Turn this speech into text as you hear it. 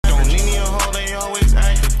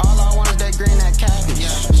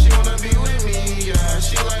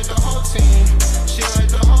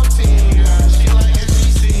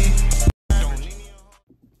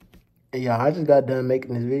Hey, y'all, I just got done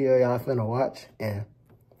making this video y'all finna watch, and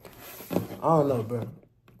I don't know, bro.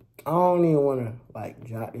 I don't even want to, like,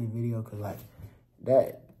 drop this video because, like,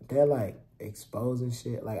 they're, like, exposing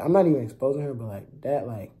shit. Like, I'm not even exposing her, but, like, that,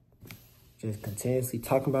 like, just continuously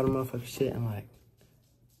talking about a motherfucking shit and,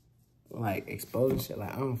 like, exposing shit.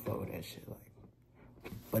 Like, I don't fuck with that shit.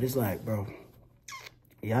 Like, but it's like, bro,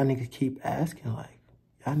 y'all niggas keep asking, like,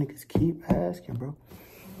 y'all niggas keep asking, bro.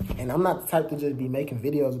 And I'm not the type to just be making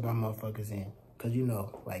videos about motherfuckers in. Cause you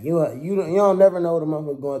know, like you don't never know what a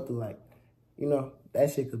motherfucker going through. Like, you know,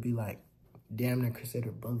 that shit could be like damn near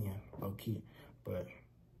considered bullying, low key. But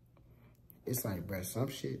it's like, bro, some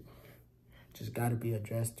shit just gotta be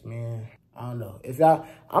addressed, man. I don't know. If y'all,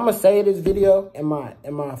 I'ma say this video in my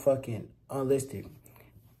fucking unlisted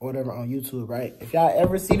or whatever on YouTube, right? If y'all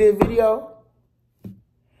ever see this video,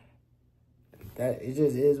 that it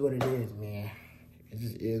just is what it is, man. It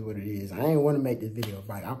just is what it is. I ain't want to make this video.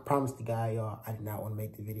 Like, I promised the guy, y'all, I did not want to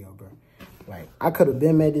make the video, bro. Like, I could have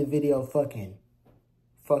been made this video fucking,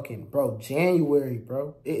 bro, January,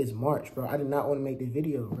 bro. It is March, bro. I did not want to make this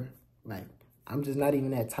video, bro. Like, I'm just not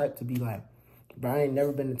even that type to be like, bro, I ain't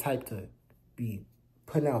never been the type to be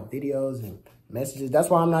putting out videos and messages. That's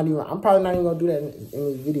why I'm probably not even going to do that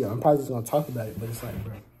in this video. I'm probably just going to talk about it, but it's like,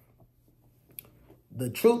 bro, the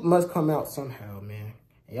truth must come out somehow, man.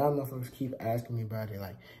 Y'all motherfuckers keep asking me about it,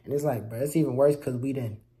 like, and it's like, bro, it's even worse because we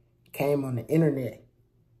done came on the internet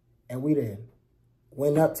and we done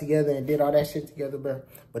went up together and did all that shit together, bro.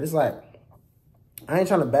 But it's like, I ain't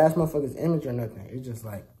trying to bash motherfuckers' image or nothing. It's just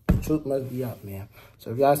like, the truth must be out, man.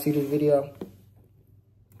 So if y'all see this video,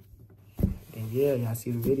 then yeah, y'all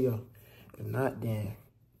see the video. If not, then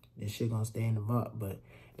this shit gonna stay in the vault. But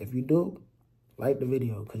if you do, like the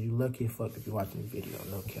video, because you lucky as fuck if you're watching this video,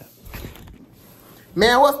 no cap.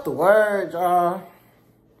 Man, what's the word, y'all?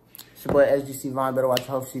 It's your boy NIYAHxVon. Better watch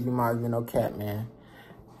your hope she be mine, no cap, man.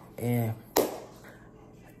 And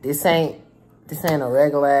this ain't a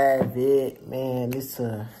regular ass vid, man. This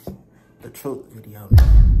the truth video,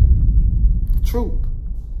 man. Truth.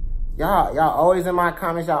 Y'all always in my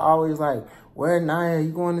comments, y'all always like, where Niyah?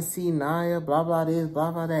 You going to see Niyah? Blah, blah this,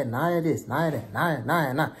 blah, blah that. Niyah this, Niyah that,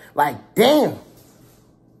 Niyah. Like, damn.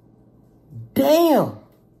 Damn.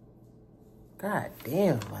 God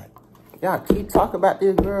damn, like, y'all keep talking about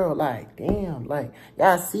this girl, like, damn, like,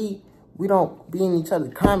 y'all see we don't be in each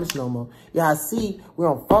other's comments no more. Y'all see we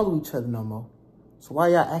don't follow each other no more. So why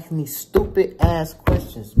y'all asking me stupid ass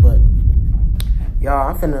questions? But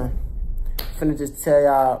y'all, I'm finna just tell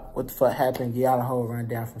y'all what the fuck happened, give y'all a whole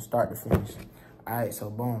rundown from start to finish. Alright,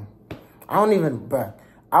 so boom. I don't even, bruh,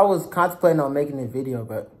 I was contemplating on making this video,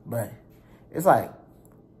 but it's like,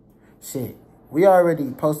 shit. We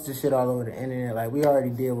already posted shit all over the internet. Like, we already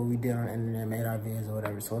did what we did on the internet, made our videos or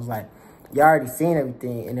whatever. So it's like, y'all already seen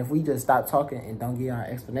everything. And if we just stop talking and don't give y'all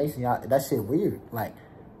an explanation, y'all, that shit weird. Like,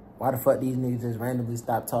 why the fuck these niggas just randomly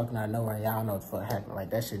stop talking out of nowhere and y'all know what the fuck happened? Like,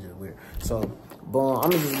 that shit just weird. So, boom,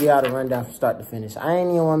 I'm gonna just give y'all the rundown from start to finish. I ain't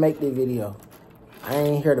even wanna make this video. I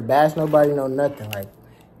ain't here to bash nobody, no nothing. Like,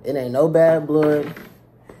 it ain't no bad blood.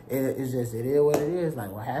 It's just, it is what it is. Like,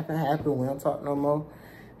 what happened. We don't talk no more.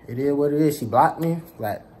 It is what it is. She blocked me.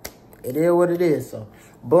 Like, it is what it is. So,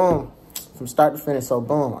 boom. From start to finish. So,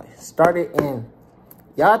 boom. Like, started in...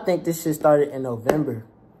 Y'all think this shit started in November.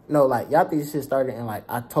 No, like, y'all think this shit started in, like,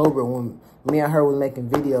 October when me and her was making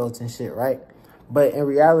videos and shit, right? But in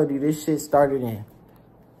reality, this shit started in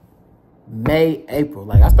May, April.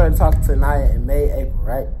 Like, I started talking to Niyah in May, April,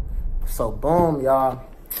 right? So, boom, y'all.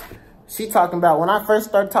 She talking about... When I first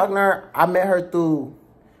started talking to her, I met her through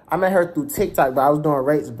TikTok, but I was doing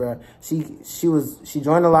rates, bro. She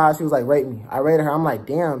joined the live. She was like, rate me. I rated her. I'm like,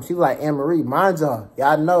 damn. She was like, Anne-Marie. Mind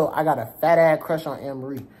y'all know I got a fat ass crush on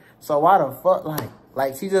Anne-Marie. So why the fuck,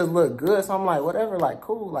 like she just looked good. So I'm like, whatever, like,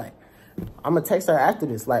 cool. Like, I'm gonna text her after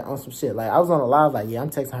this, like, on some shit. Like, I was on the live, like, yeah, I'm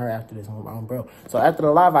texting her after this, bro. So after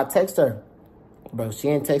the live, I text her. Bro, she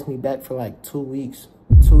ain't text me back for like 2 weeks,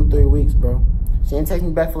 2-3 weeks, bro. She ain't text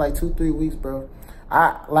me back for like 2-3 weeks, bro.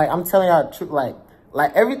 I'm telling y'all the truth, like,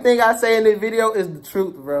 everything I say in this video is the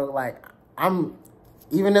truth, bro. Like,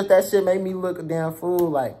 even if that shit made me look a damn fool,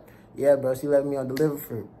 like, yeah, bro, she let me on deliver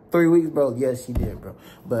for 3 weeks, bro. Yes, she did, bro.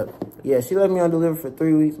 But, yeah, she let me on deliver for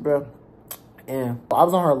 3 weeks, bro. And I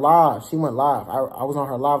was on her live. She went live. I was on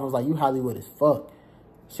her live. I was like, you Hollywood as fuck.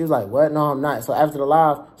 She was like, what? No, I'm not. So after the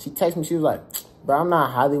live, she texted me. She was like, bro, I'm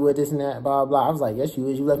not Hollywood, this and that, blah, blah. I was like, yes, you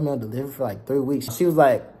is. You left me on deliver for like 3 weeks. She was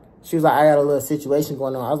like, I got a little situation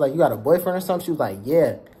going on. I was like, you got a boyfriend or something? She was like,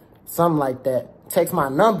 yeah, something like that. Text my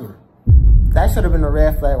number. That should have been a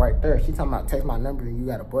red flag right there. She talking about text my number and you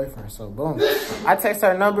got a boyfriend. So, boom. I text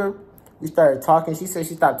her number. We started talking. She said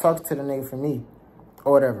she stopped talking to the nigga for me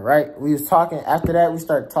or whatever, right? We was talking. After that, we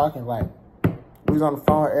started talking. Like, we was on the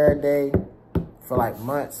phone every day for, like,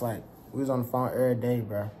 months. Like, we was on the phone every day,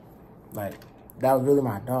 bro. Like, that was really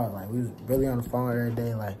my dog. Like, we was really on the phone every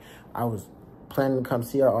day. Like, I was planning to come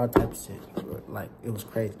see her, all type of shit. Like, it was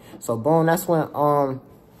crazy. So, boom, that's when,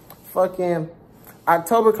 fucking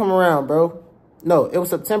October come around, bro. No, it was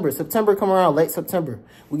September. September come around, late September.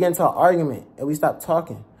 We get into an argument, and we stopped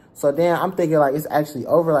talking. So then I'm thinking, like, it's actually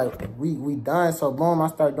over. Like, we done. So, boom, I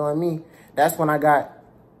started doing me. That's when I got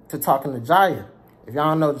to talking to Jaya. If y'all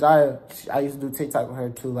don't know Jaya, I used to do TikTok with her,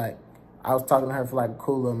 too. Like, I was talking to her for, like, a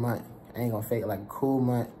cool little month. I ain't gonna fake it, like, a cool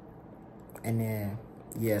month. And then,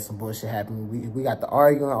 yeah, some bullshit happened. We got to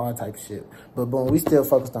arguing, all type of shit. But, boom, we still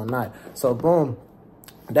focused on Night. So, boom,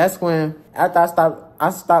 that's when, after I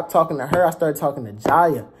stopped talking to her, I started talking to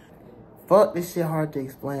Jaya. Fuck, this shit hard to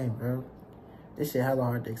explain, bro. This shit hella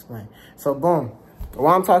hard to explain. So, boom.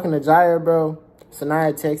 While I'm talking to Jaya, bro,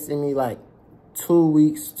 Sanaya texted me, like, 2,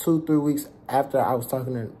 3 weeks after I was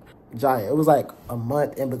talking to Jaya. It was, like, a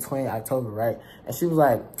month in between October, right? And she was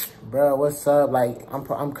like, bro, what's up? Like,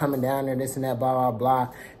 I'm coming down there, this and that, blah, blah,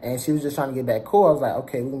 blah. And she was just trying to get back cool. I was like,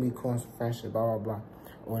 okay, we can be cool in some friendship, blah, blah, blah,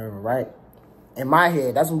 whatever, right? In my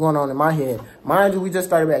head, that's what's going on in my head. Mind you, we just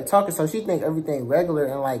started back talking, so she think everything regular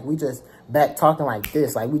and, like, we just back talking like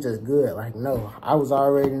this, like, we just good. Like, no, I'm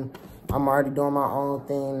already doing my own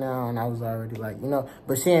thing now, and I was already, like, you know,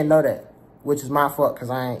 but she didn't know that, which is my fault, because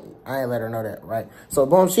I ain't let her know that, right? So,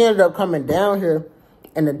 boom, she ended up coming down here,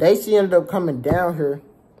 and the day she ended up coming down here,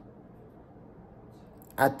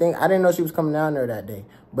 I didn't know she was coming down there that day,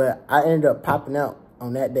 but I ended up popping out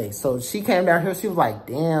on that day. So, she came down here, she was like,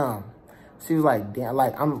 damn. She was like, damn,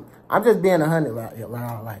 like, I'm just being 100 right here,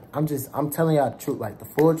 like, I'm telling y'all the truth, like, the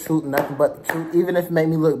full truth, nothing but the truth, even if it made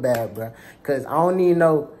me look bad, bro. Because I don't need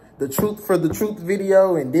no the truth for the truth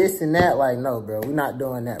video and this and that. Like, no, bro, we not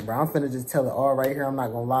doing that, bro. I'm finna just tell it all right here. I'm not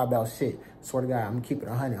gonna lie about shit. Swear to God, I'm gonna keep it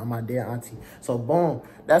 100 on my dear auntie. So, boom,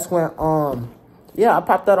 that's when, yeah, I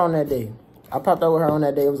popped out on that day. I popped out with her on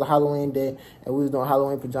that day. It was a Halloween day, and we was doing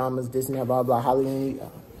Halloween pajamas, this and that, blah, blah, Halloween.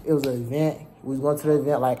 It was an event. We was going to the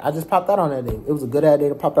event. Like, I just popped out on that day. It was a good ass day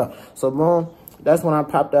to pop out. So, boom, that's when I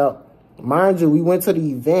popped out. Mind you, we went to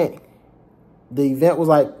the event. The event was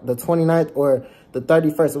like the 29th or the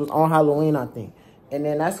 31st. It was on Halloween, I think. And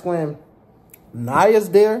then that's when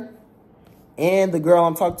Naya's there and the girl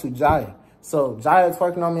I'm talking to, Jaya. So, Jaya's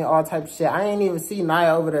working on me, all type of shit. I ain't even see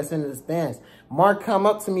Naya over there sitting in the stands. Mark come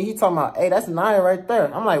up to me. He talking about, hey, that's Naya right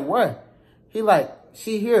there. I'm like, what? He like,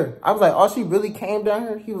 she here. I was like, oh, she really came down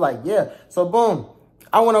here? He was like, yeah. So, boom.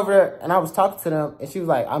 I went over there, and I was talking to them, and she was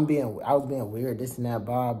like, I was being weird, this and that,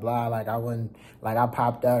 blah, blah. Like, I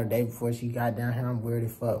popped out the day before she got down here. I'm weird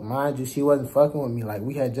as fuck. Mind you, she wasn't fucking with me. Like,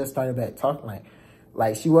 we had just started back talking.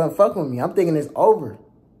 Like she wasn't fucking with me. I'm thinking it's over.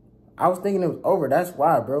 I was thinking it was over. That's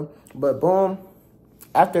why, bro. But, boom.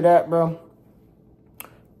 After that, bro,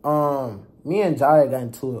 me and Jaya got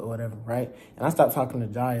into it or whatever, right? And I stopped talking to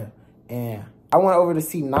Jaya, and I went over to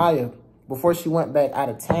see Naya before she went back out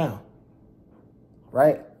of town,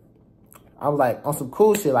 right? I was like, on some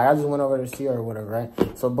cool shit. Like, I just went over to see her or whatever,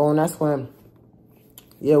 right? So, boom, that's when,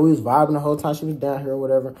 yeah, we was vibing the whole time. She was down here or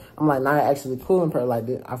whatever. I'm like, Naya actually cool in her. Like,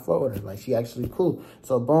 I fuck with her. Like, she actually cool.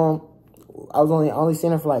 So, boom, I was only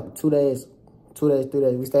seeing her for like 2 days, 3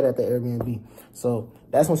 days. We stayed at the Airbnb. So,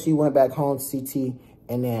 that's when she went back home to CT,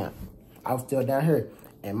 and then I was still down here.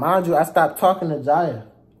 And mind you, I stopped talking to Jaya.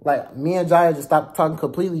 Like, me and Jaya just stopped talking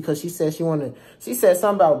completely because she said she said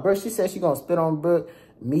something about Brooke. She said she gonna spit on Brooke,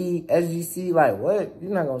 me, SGC. Like, what?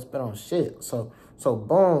 You're not gonna spit on shit. So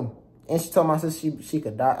boom. And she told my sister she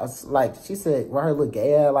could die. Like, she said, why her look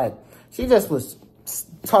gay ass? Like, she just was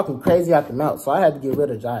talking crazy out the mouth. So I had to get rid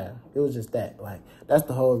of Jaya. It was just that. Like, that's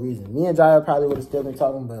the whole reason. Me and Jaya probably would have still been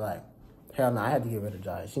talking, but, like, hell no, I had to get rid of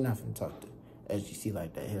Jaya. She not finna talk to SGC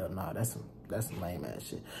like that. Hell no, that's some lame ass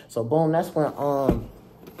shit. So, boom, that's when,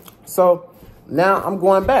 so now I'm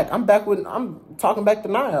going back. I'm talking back to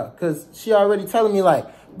Naya because she already telling me, like,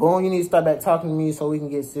 boom, you need to start back talking to me so we can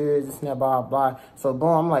get serious, this and that, blah, blah. So, boom,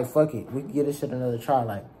 I'm like, fuck it. We can get this shit another try.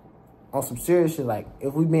 Like, on some serious shit, like,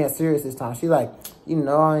 if we being serious this time. She like, you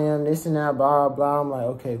know I am, this and that, blah, blah. I'm like,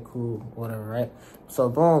 okay, cool, whatever, right? So,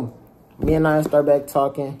 boom, me and Naya start back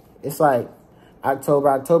talking. It's like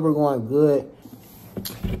October going good.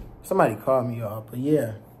 Somebody called me, y'all, but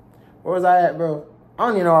yeah. Where was I at, bro? I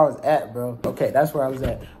don't even know where I was at, bro. Okay, that's where I was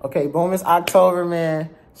at. Okay, boom, it's October, man.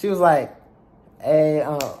 She was like, hey,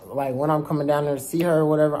 like, when I'm coming down there to see her or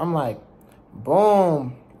whatever, I'm like,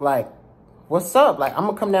 boom, like, what's up? Like, I'm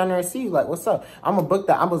gonna come down there and see you. Like, what's up? I'm gonna book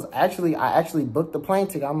that. I actually booked the plane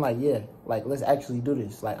ticket. I'm like, yeah, like, let's actually do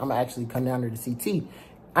this. Like, I'm gonna actually come down there to see T.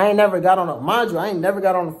 I ain't never got on a, mind you, I ain't never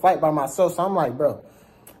got on a flight by myself. So I'm like, bro,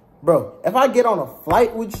 if I get on a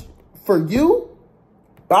flight for you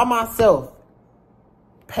by myself,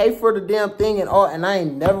 pay for the damn thing and all, and I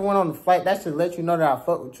ain't never went on the flight, that should let you know that I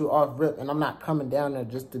fuck with you off rip, and I'm not coming down there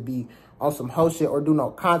just to be on some hoe shit or do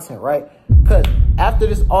no content, right? Because after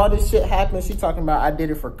all this shit happened, she talking about I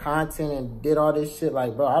did it for content and did all this shit.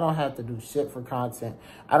 Like, bro, I don't have to do shit for content.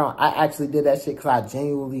 I actually did that shit because I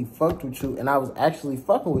genuinely fucked with you, and I was actually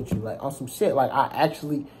fucking with you, like, on some shit. Like, I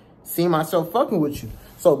actually see myself fucking with you.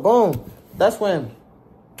 So, boom, that's when,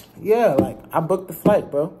 yeah, like, I booked the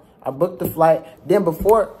flight, bro. I booked the flight. Then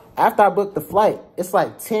after I booked the flight, it's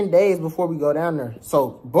like 10 days before we go down there.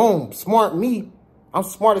 So, boom, smart me. I'm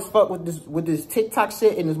smart as fuck with this TikTok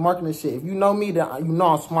shit and this marketing shit. If you know me, then you know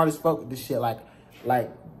I'm smart as fuck with this shit. Like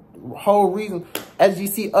whole reason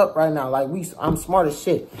SGC up right now. Like, I'm smart as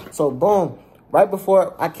shit. So, boom, right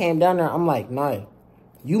before I came down there, I'm like, nah,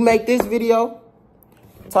 you make this video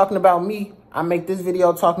talking about me. I make this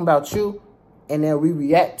video talking about you, and then we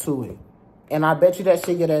react to it. And I bet you that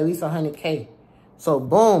shit get at least 100K. So,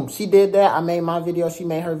 boom, she did that. I made my video. She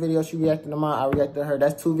made her video. She reacted to mine. I reacted to her.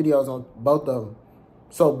 That's 2 videos on both of them.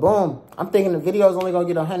 So, boom, I'm thinking the video is only going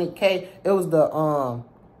to get 100K. It was the,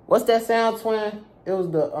 what's that sound, twin? It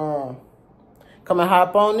was the, come and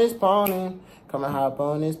hop on this pony. Come and hop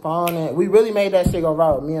on this pony. We really made that shit go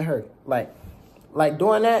viral, me and her. Like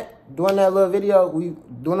doing that little video,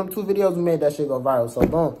 doing them 2 videos, we made that shit go viral. So,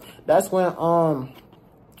 boom, that's when,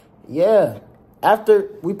 yeah, after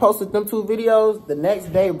we posted them 2 videos, the next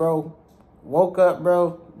day, bro, woke up,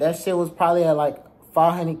 bro, that shit was probably at like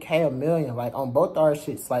 500K, $1 million, like on both our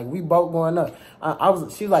shits. Like, we both going up.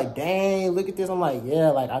 She was like, dang, look at this. I'm like,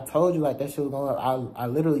 yeah, like, I told you, like, that shit was going up. I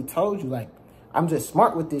literally told you, like, I'm just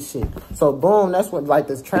smart with this shit. So, boom, that's when, like,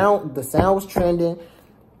 the sound was trending.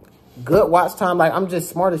 Good watch time. Like, I'm just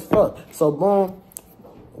smart as fuck. So, boom,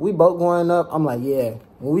 we both going up. I'm like, yeah,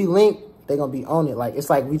 when we link, they gonna be on it. Like, it's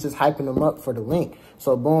like we just hyping them up for the link.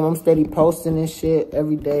 So, boom, I'm steady posting this shit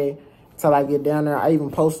every day till I get down there. I even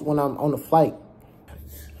post when I'm on the flight.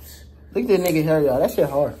 Look at this nigga hair, y'all. That shit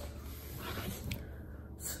hard.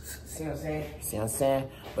 See what I'm saying? See what I'm saying?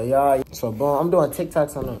 But y'all, so boom, I'm doing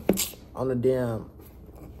TikToks on the damn,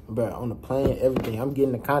 bro, on the plane, everything. I'm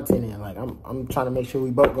getting the content in. Like, I'm trying to make sure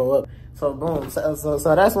we both go up. So boom, so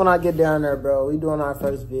that's when I get down there, bro. We doing our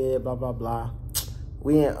first vid, blah blah blah.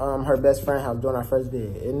 We in her best friend house doing our first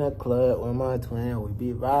vid in the club with my twin. We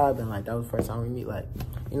be vibing. Like, that was the first time we meet. Like,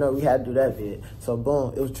 you know, we had to do that vid. So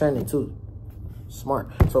boom, it was trending too. Smart.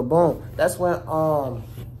 So boom, that's when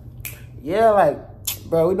yeah, like,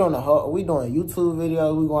 bro, we doing YouTube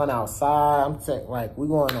videos, we going outside, like, we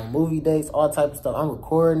going on movie dates, all type of stuff. I'm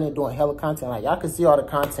recording it, doing hella content. Like, y'all can see all the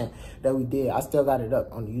content that we did. I still got it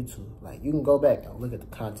up on the YouTube. Like, you can go back and look at the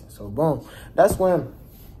content. So boom, that's when,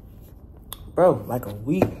 bro, like a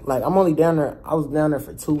week, like, I'm only down there, I was down there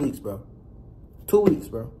for 2 weeks, bro. 2 weeks,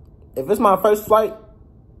 bro. If it's my first flight,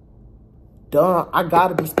 done, I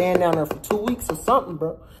gotta be staying down there for 2 weeks or something,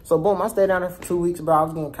 bro. So boom, I stayed down there for 2 weeks, bro. I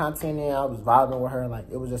was getting content in, I was vibing with her. Like,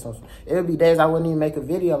 it was just, it would be days I wouldn't even make a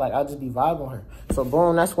video. Like, I'd just be vibing with her. So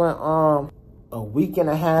boom, that's when a week and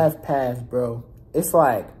a half passed, bro. It's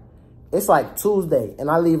like Tuesday,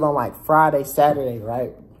 and I leave on like Friday, Saturday,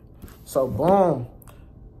 right? So boom,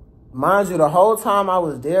 mind you, the whole time I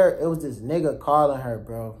was there, it was this nigga calling her,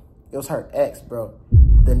 bro. It was her ex, bro.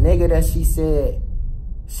 The nigga that she said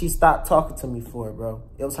she stopped talking to me for, bro.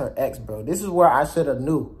 It was her ex, bro. This is where I should have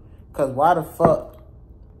knew. Because why the fuck?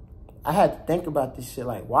 I had to think about this shit.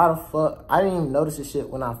 Like, why the fuck? I didn't even notice this shit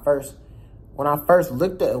when I first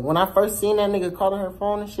looked at it. When I first seen that nigga calling her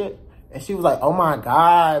phone and shit. And she was like, oh my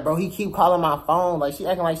God, bro. He keep calling my phone. Like, she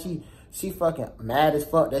acting like she fucking mad as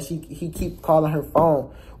fuck that he keep calling her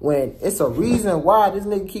phone. When it's a reason why this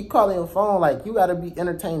nigga keep calling your phone. Like, you gotta be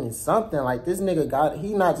entertaining something. Like, this nigga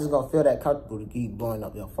he not just gonna feel that comfortable to keep blowing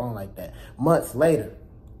up your phone like that. Months later,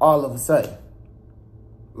 all of a sudden.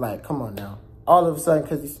 Like, come on now. All of a sudden,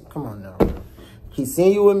 come on now. He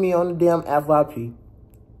seen you with me on the damn FYP.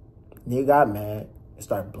 Nigga got mad and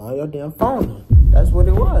started blowing your damn phone up. That's what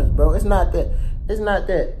it was, bro. It's not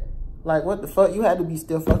that. Like, what the fuck? You had to be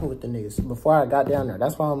still fucking with the niggas before I got down there.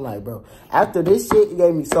 That's why I'm like, bro, after this shit, it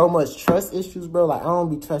gave me so much trust issues, bro. Like, I don't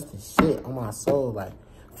be trusting shit on my soul. Like,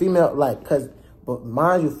 female, like, but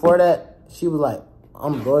mind you, for that, she was like,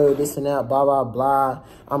 I'm loyal, this and that, blah, blah, blah.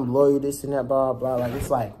 I'm loyal, this and that, blah, blah, blah. Like, it's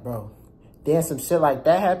like, bro, then some shit like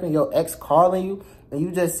that happened, your ex calling you, and you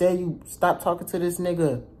just said you stopped talking to this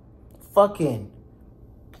nigga fucking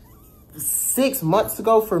 6 months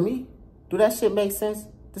ago for me. Do that shit make sense?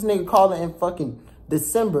 This nigga calling in fucking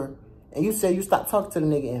December, and you say you stopped talking to the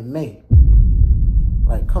nigga in May.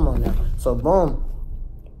 Like, come on now. So, boom.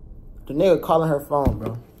 The nigga calling her phone,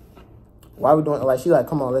 bro. Why we doing, like, she like,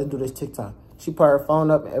 come on, let's do this TikTok. She put her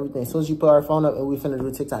phone up and everything. As soon as she put her phone up and we finna do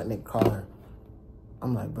a TikTok, nigga call her.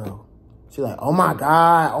 I'm like, bro. She like, oh my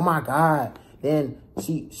God, oh my God. Then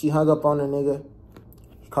she hung up on the nigga.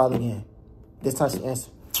 He called again. This time she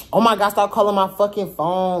answered. Oh my God, stop calling my fucking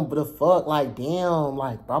phone. But the fuck, like, damn,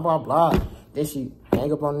 like, blah, blah, blah. Then she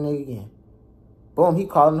hang up on the nigga again. Boom, he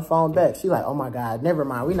calling the phone back. She like, oh my God, never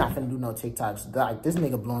mind. We not finna do no TikToks. Like, this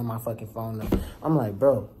nigga blowing my fucking phone up. I'm like,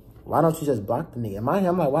 bro, why don't you just block the nigga? In my head,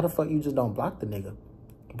 I'm like, why the fuck you just don't block the nigga?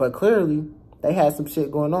 But clearly, they had some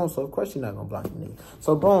shit going on, so of course you're not gonna block the nigga.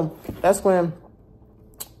 So boom, that's when,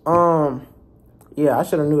 yeah, I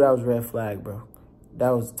should have knew that was red flag, bro.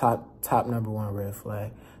 That was top #1 red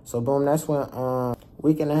flag. So boom, that's when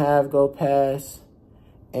week and a half go past,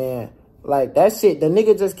 and like that shit, the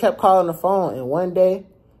nigga just kept calling the phone, and one day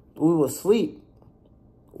we was asleep.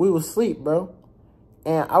 We was asleep, bro.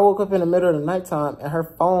 And I woke up in the middle of the nighttime and her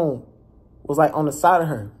phone was like on the side of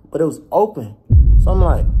her, but it was open. So I'm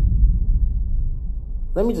like,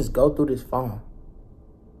 let me just go through this phone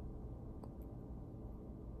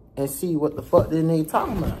and see what the fuck this nigga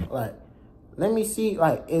talking about. Like, let me see,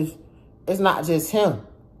 like, if it's not just him.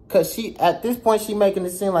 Cause she, at this point, she making it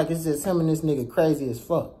seem like it's just him and this nigga crazy as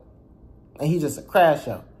fuck. And he just a crash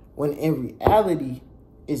out. When in reality,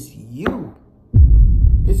 it's you.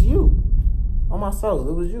 It's you. On my soul,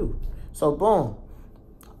 it was you. So boom,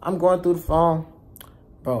 I'm going through the phone.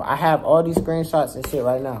 Bro, I have all these screenshots and shit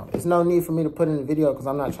right now. It's no need for me to put in the video because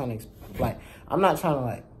I'm not trying to,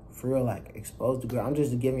 like, for real, like, expose the girl. I'm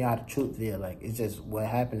just giving y'all the truth there. Like, it's just what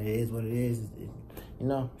happened. It is what it is. You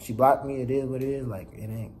know, she blocked me. It is what it is. Like,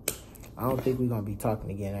 it ain't. I don't think we're going to be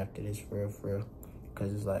talking again after this, for real.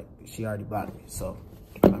 Because it's like, she already blocked me. So,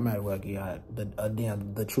 I might as well give y'all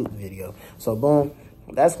the truth video. So, boom.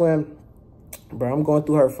 That's when, bro, I'm going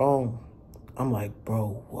through her phone. I'm like,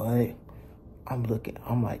 bro, what?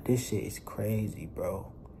 I'm like, this shit is crazy, bro.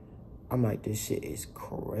 I'm like, this shit is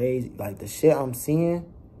crazy. Like, the shit I'm seeing,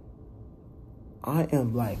 I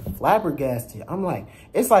am, like, flabbergasted. I'm like,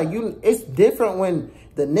 it's like it's different when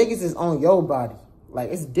the niggas is on your body.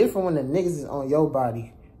 Like, it's different when the niggas is on your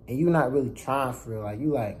body and you not really trying for it. Like,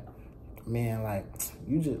 you like, man, like,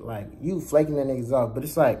 you just, like, you flaking the niggas off. But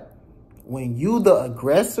it's like, when you the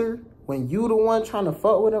aggressor, when you the one trying to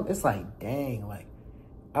fuck with them, it's like, dang, like,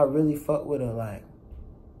 I really fuck with her, like,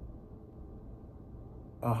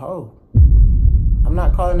 a hoe. I'm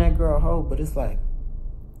not calling that girl a hoe, but it's like,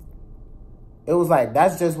 it was like,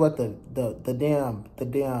 that's just what the damn,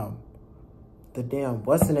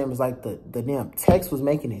 what's the name, is like, the damn text was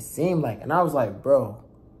making it seem like. And I was like, bro,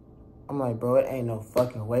 I'm like, bro, it ain't no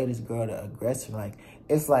fucking way this girl the aggressor. Like,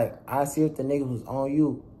 it's like, I see if the nigga was on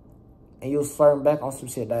you and you was flirting back on some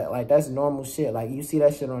shit, that, like, that's normal shit. Like, you see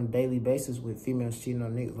that shit on a daily basis with females cheating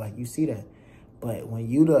on niggas. Like, you see that. But when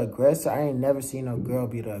you the aggressor, I ain't never seen no girl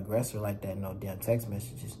be the aggressor like that in no damn text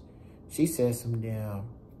messages. She said some damn,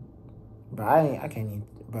 bro, I can't even,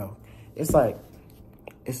 bro. It's like,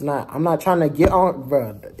 it's not, I'm not trying to get on,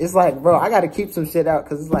 bro. It's like, bro, I got to keep some shit out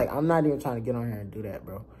because it's like, I'm not even trying to get on here and do that,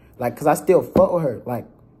 bro. Like, because I still fuck with her. Like,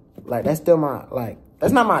 that's still my, like,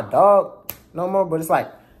 that's not my dog no more, but it's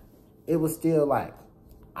like, it was still like,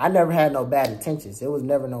 I never had no bad intentions. It was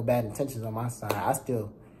never no bad intentions on my side. I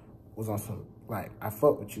still was on some, like, I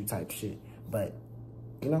fuck with you type shit. But,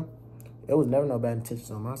 you know, it was never no bad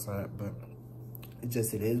intentions on my side. But it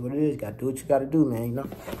just, it is what it is. You got to do what you got to do, man, you know.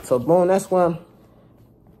 So, boom, that's when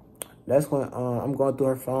I'm going through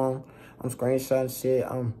her phone. I'm screenshotting shit.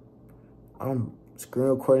 I'm screen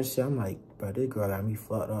recording shit. I'm like, bro, this girl got me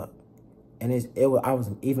fucked up. And I was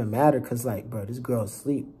even madder because, like, bro, this girl's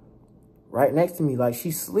asleep right next to me. Like, she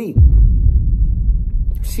sleep.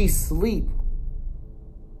 She sleep.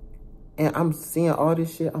 And I'm seeing all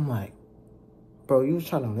this shit. I'm like, bro, you was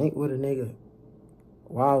trying to link with a nigga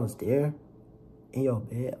while I was there in your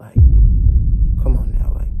bed? Like, come on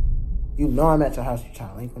now. Like, you know I'm at your house. You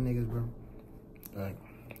trying to link with niggas, bro? Like,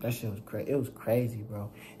 that shit was crazy. It was crazy, bro.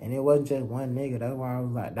 And it wasn't just one nigga.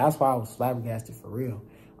 That's why I was flabbergasted for real.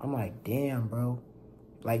 I'm like, damn, bro.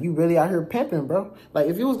 Like, you really out here pimping, bro. Like,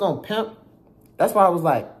 if you was gonna pimp, that's why I was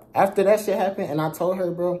like, after that shit happened and I told her,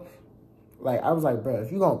 bro, like, I was like, bro,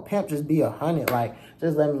 if you gonna pimp, just be 100. Like,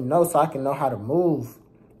 just let me know so I can know how to move.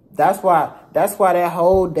 That's why that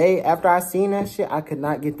whole day after I seen that shit, I could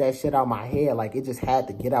not get that shit out my head. Like, it just had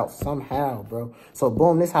to get out somehow, bro. So,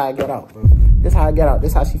 boom, this how I get out, bro. This how I get out.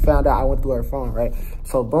 This how she found out I went through her phone, right?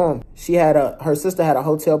 So, boom, her sister had a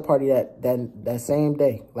hotel party that same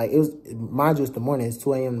day. Like, it was, mind you, it's the morning. It's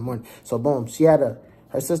 2 a.m. in the morning. So, boom,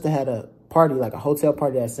 her sister had a party, like a hotel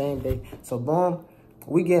party that same day. So, boom,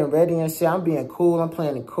 we getting ready and shit. I'm being cool. I'm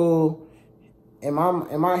playing it cool. In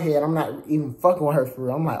my head, I'm not even fucking with her for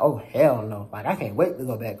real. I'm like, oh, hell no. Like, I can't wait to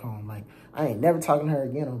go back home. Like, I ain't never talking to her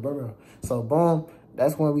again on bro. So, boom,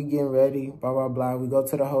 that's when we getting ready, blah, blah, blah. We go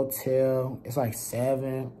to the hotel. It's like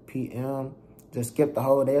 7 p.m. Just skip the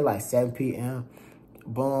whole day, like 7 p.m.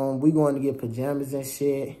 Boom, we going to get pajamas and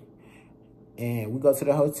shit. And we go to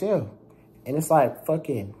the hotel. And it's like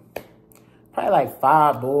fucking, probably like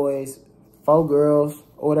 5 boys, 4 girls,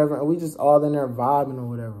 or whatever, and we just all in there vibing or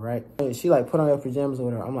whatever, right? And she like, put on your pajamas or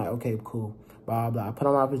whatever. I'm like, okay, cool, blah, blah. I put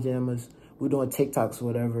on my pajamas. We doing TikToks or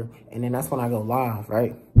whatever, and then that's when I go live,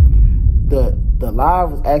 right? The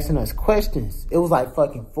live was asking us questions. It was like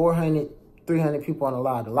fucking 400, 300 people on the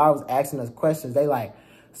live. The live was asking us questions. They like,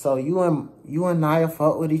 so you and Niyah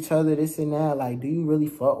fuck with each other, this and that. Like, do you really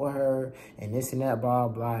fuck with her? And this and that, blah,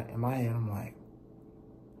 blah. In my head, I'm like,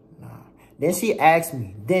 nah. Then she asked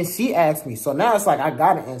me. So now it's like, I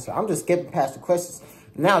got an answer. I'm just skipping past the questions.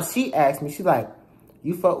 Now she asked me, she's like,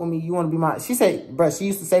 you fuck with me? You want to be my... She said, bro, she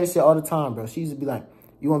used to say this shit all the time, bro. She used to be like,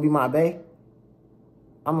 you want to be my bae?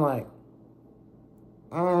 I'm like,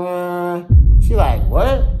 she like,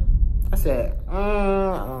 what? I said,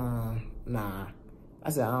 nah. I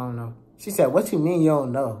said, I don't know. She said, what you mean you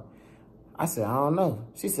don't know? I said, I don't know.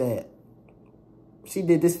 She said, she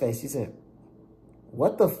did this face. She said,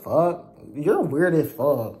 what the fuck? You're weird as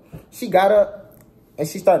fuck. She got up and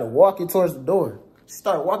she started walking towards the door.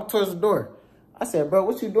 I said, bro,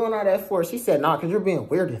 what you doing all that for? She said, nah, because you're being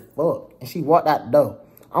weird as fuck. And she walked out the door.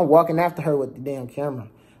 I'm walking after her with the damn camera.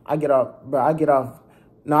 I get off, bro.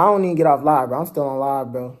 No, I don't even get off live, bro. I'm still on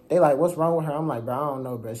live, bro. They like, what's wrong with her? I'm like, bro, I don't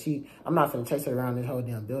know, bro. I'm not finna chase her around this whole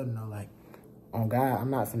damn building, though. Like, oh, God,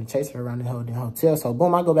 I'm not finna chase her around this whole damn hotel. So,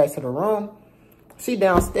 boom, I go back to the room. She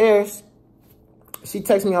downstairs. She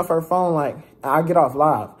texts me off her phone, like, I get off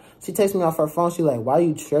live. She texts me off her phone. She like, why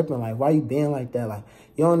you tripping? Like, why you being like that? Like,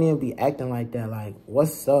 you don't even be acting like that. Like,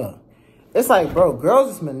 what's up? It's like, bro,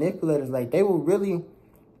 girls is manipulators. Like, they will really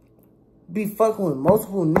be fucking with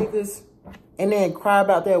multiple niggas and then cry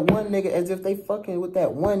about that one nigga as if they fucking with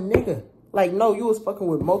that one nigga. Like, no, you was fucking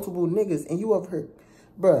with multiple niggas and you over here.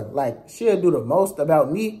 Bruh, like, she'll do the most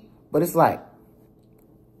about me, but it's like,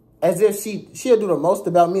 as if she'll do the most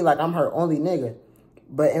about me like I'm her only nigga.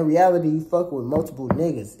 But in reality, you fuck with multiple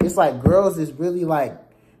niggas. It's like girls is really like,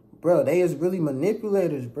 bro, they is really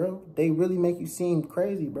manipulators, bro. They really make you seem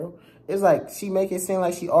crazy, bro. It's like she make it seem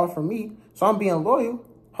like she all for me, so I'm being loyal.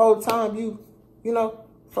 Whole time you know,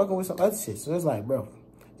 fucking with some other shit. So it's like, bro,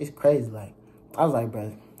 it's crazy. Like, I was like,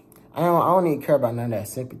 bro, I don't even care about none of that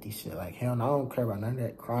sympathy shit. Like, hell no, I don't care about none of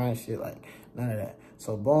that crying shit. Like, none of that.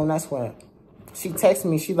 So, boom, that's when she texted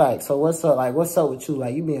me. She like, so what's up? Like, what's up with you?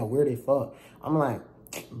 Like, you being weird as fuck. I'm like,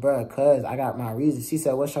 bruh, cuz I got my reasons. She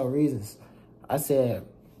said, what's your reasons? I said,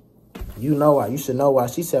 you know why. You should know why.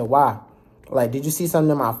 She said, why? Like, did you see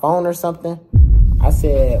something in my phone or something? I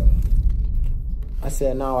said,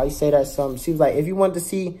 no, why you say that something? She was like, if you wanted to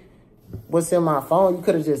see what's in my phone, you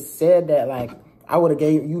could have just said that. Like, I would have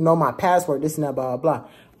gave you know my password, this and that, blah, blah, blah.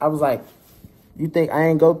 I was like, you think I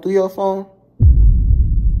ain't go through your phone?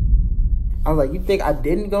 I was like, you think I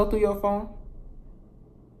didn't go through your phone?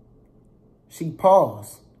 She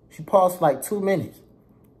paused. She paused for like 2 minutes.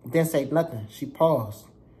 Didn't say nothing. She paused.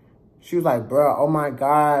 She was like, bro, oh my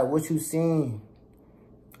God, what you seen?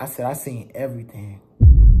 I said, I seen everything.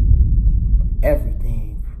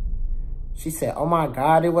 Everything. She said, oh my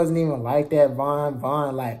God, it wasn't even like that, Von.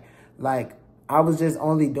 Like, I was just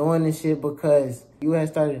only doing this shit because you had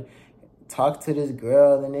started talking to this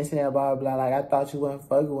girl and this and that, blah, blah, blah. Like, I thought you wasn't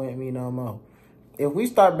fucking with me no more. If we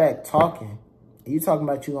start back talking, you talking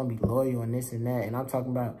about you gonna be loyal and this and that, and I'm talking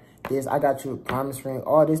about this, I got you a promise ring,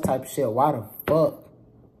 all this type of shit, why the fuck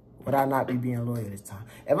would I not be being loyal this time?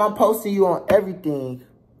 If I'm posting you on everything,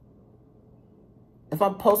 I'm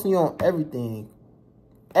talking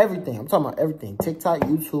about everything, TikTok,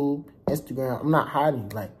 YouTube, Instagram, I'm not hiding.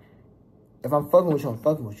 Like, if I'm fucking with you, I'm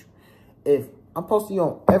fucking with you. If I'm posting you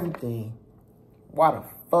on everything, why the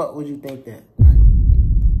fuck would you think that? Like,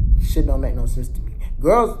 shit don't make no sense to me.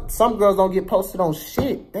 Girls, some girls don't get posted on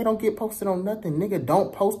shit. They don't get posted on nothing. Nigga,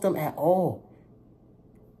 don't post them at all.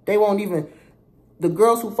 They won't even, the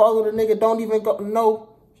girls who follow the nigga don't even know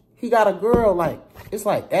he got a girl. Like, it's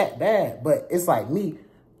like that bad. But it's like me,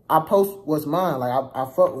 I post what's mine. Like, I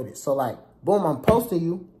fuck with it. So, like, boom, I'm posting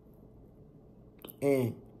you.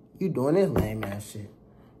 And you doing this lame ass shit.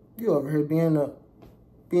 You over here being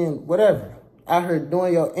whatever. Out here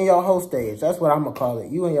doing in your hoe stage. That's what I'm gonna call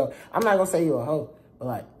it. I'm not gonna say you a hoe, but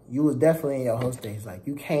like, you was definitely in your hoe stage. Like,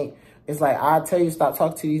 you can't, it's like, I tell you stop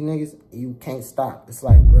talking to these niggas, you can't stop. It's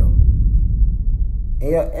like, bro.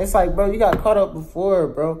 And it's like, bro, you got caught up before,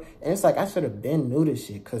 bro. And it's like, I should have been new to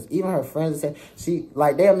shit. Cause even her friends said,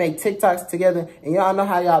 they'll make TikToks together. And y'all know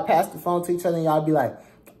how y'all pass the phone to each other and y'all be like,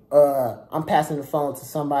 I'm passing the phone to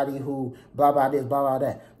somebody who blah, blah, this, blah, blah,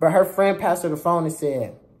 that. But her friend passed her the phone and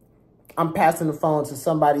said, I'm passing the phone to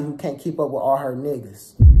somebody who can't keep up with all her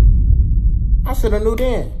niggas. I should have knew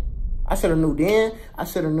then. I should have knew then. I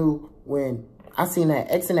should have knew when I seen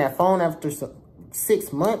that X in that phone after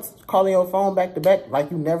 6 months, calling your phone back to back,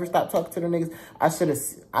 like you never stopped talking to the niggas. I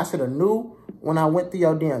should have knew when I went through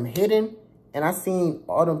your damn hidden and I seen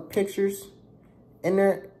all them pictures in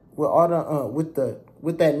there with all the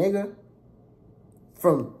with that nigga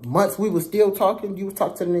from months we was still talking. You was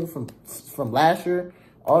talking to the nigga from last year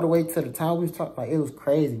all the way to the time we was talking. Like, it was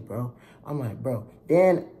crazy, bro. I'm like, bro.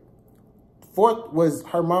 Then fourth was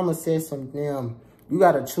her mama said some damn, you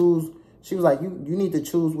gotta choose. She was like, you need to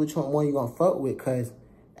choose which one you gonna fuck with, cause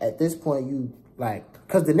at this point you like,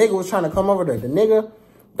 cause the nigga was trying to come over there. The nigga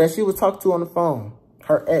that she was talking to on the phone,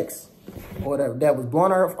 her ex or whatever, that was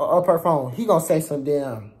blowing her up her phone. He gonna say some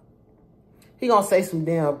damn.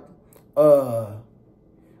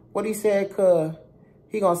 What he said? Cause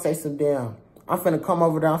he gonna say some damn. I'm finna come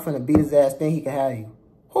over there. I'm finna beat his ass. Then he can have you.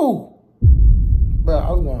 Who? Bro, I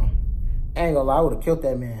ain't gonna lie. I would have killed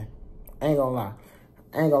that man. I ain't gonna lie.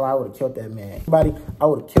 I would have killed that man. I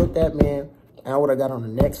would have killed that man, and I would have got on the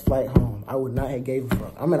next flight home. I would not have gave a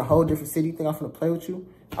fuck. I'm in a whole different city. You think I'm finna play with you?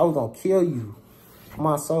 I was gonna kill you.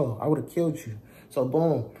 My soul. I would have killed you. So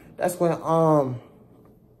boom. That's when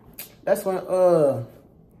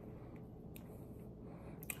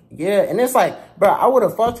yeah, and it's like, bro, I would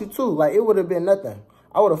have fought you too. Like, it would have been nothing.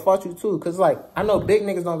 I would have fought you too. Cause like, I know big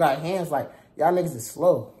niggas don't got hands. Like, y'all niggas is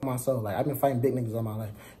slow. My soul. Like, I've been fighting big niggas all my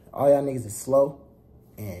life. All y'all niggas is slow.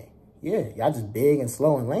 And yeah, y'all just big and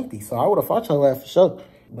slow and lengthy. So I would have fought your ass for sure.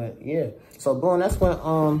 But yeah. So boom, that's when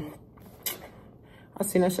I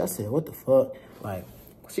seen that shit. I said, what the fuck? Like,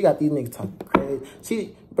 she got these niggas talking crazy.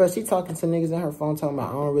 She talking to niggas in her phone talking about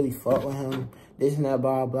I don't really fuck with him. This and that,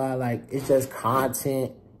 blah, blah. Like, it's just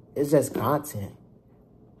content. It's just content.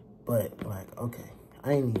 But, like, okay.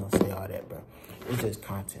 I ain't even gonna say all that, bro. It's just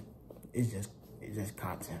content. It's just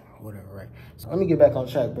content. Whatever, right? So let me get back on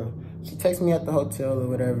track, bro. She texted me at the hotel or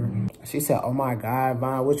whatever. She said, oh my God,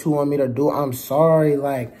 Vaughn, what you want me to do? I'm sorry.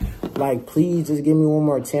 Like, please just give me one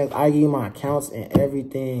more chance. I give you my accounts and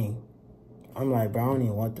everything. I'm like, bro, I don't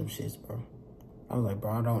even want them shits, bro. I was like,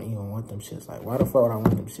 bro, I don't even want them shits. Like, why the fuck would I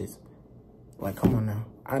want them shits? Like, come on now.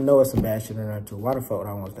 I know it's some bad shit in there too. Why the fuck would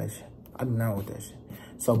I want that shit? I do not want that shit.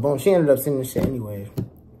 So, boom, she ended up sending this shit anyways.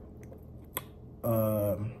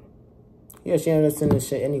 Yeah, she ended up sending this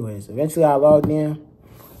shit anyways. Eventually, I logged in.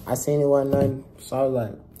 I seen it wasn't nothing. So, I was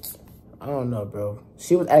like, I don't know, bro.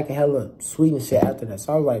 She was acting hella sweet and shit after that.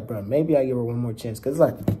 So, I was like, bro, maybe I give her one more chance. Because,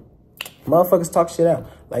 like, motherfuckers talk shit out.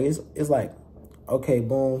 Like, it's like, okay,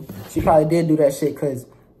 boom. She probably did do that shit because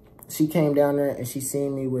she came down there and she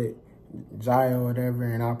seen me with Jaya or whatever,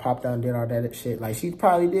 and I popped out and did all that shit. Like, she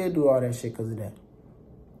probably did do all that shit because of that.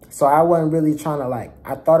 So I wasn't really trying to, like,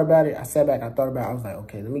 I thought about it. I sat back, I thought about it. I was like,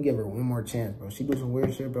 okay, let me give her one more chance, bro. She do some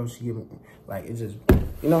weird shit, bro. She give me, like, it's just,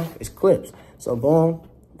 you know, it's clips. So, boom,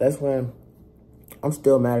 that's when I'm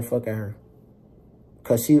still mad as fuck at her.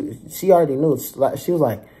 Because she already knew. She was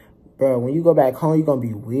like, bro, when you go back home, you're going to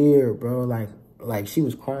be weird, bro. Like, she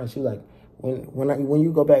was crying. She was like, when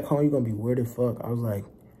you go back home, you're going to be weird as fuck. I was like,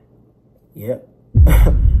 yep.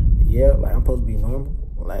 Yeah, like, I'm supposed to be normal.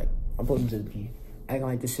 Like, I'm supposed to just be acting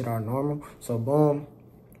like this shit are normal. So, boom,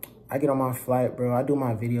 I get on my flight, bro. I do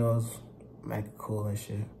my videos, make it cool and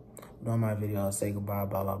shit. Doing my videos, say goodbye,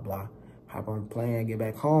 blah, blah, blah. Hop on the plane, get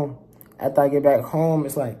back home. After I get back home,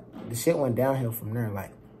 it's like, the shit went downhill from there.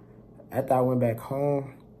 Like, after I went back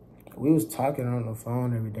home, we was talking on the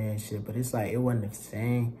phone every day and shit, but it's like, it wasn't the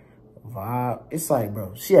same vibe. It's like,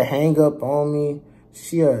 bro, she'll hang up on me.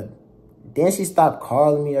 Then she stopped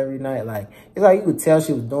calling me every night. Like, it's like you could tell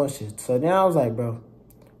she was doing shit. So then I was like, bro,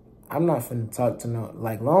 I'm not finna talk to no,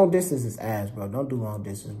 like, long distance is ass, bro. Don't do long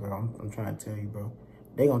distance, bro. I'm trying to tell you, bro.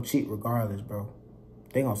 They gonna cheat regardless, bro.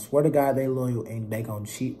 They gonna swear to God they loyal and they gonna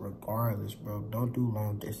cheat regardless, bro. Don't do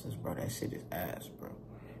long distance, bro. That shit is ass, bro.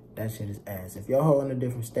 That shit is ass. If y'all hold in a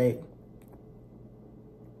different state,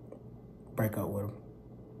 break up with them.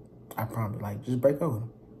 I promise. Like, just break up with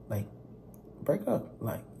them. Like, break up.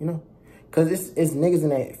 Like, you know. Because it's niggas in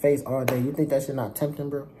their face all day. You think that shit not tempting,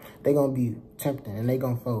 bro? They gonna be tempting, and they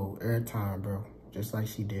gonna fold every time, bro. Just like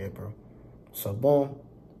she did, bro. So, boom.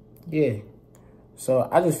 Yeah. So,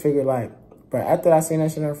 I just figured, like, bro, after I seen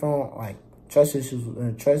that shit on her phone, like, trust issues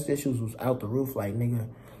was out the roof. Like, nigga,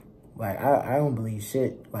 like, I don't believe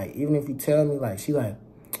shit. Like, even if you tell me, like, she like,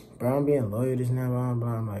 bro, I'm being loyal, this and that, blah,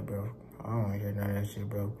 blah. I'm like, bro, I don't want to hear none of that shit,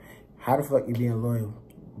 bro. How the fuck you being loyal?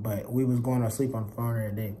 But we was going to sleep on the phone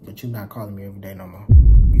every day, but you not calling me every day no more.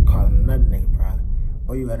 You calling another nigga probably.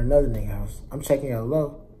 Or you at another nigga house. I'm checking your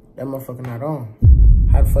low. That motherfucker not on.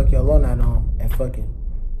 How the fuck your low not on? And fucking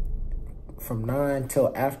from 9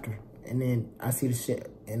 till after. And then I see the shit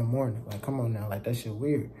in the morning. Like, come on now. Like, that shit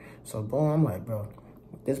weird. So, boom, I'm like, bro,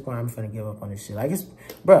 at this point, I'm finna give up on this shit. Like, it's,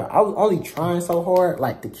 bro, I was only trying so hard,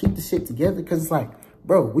 like, to keep the shit together. Because it's like,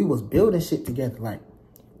 bro, we was building shit together. Like,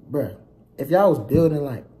 bro, if y'all was building,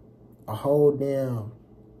 like, a whole damn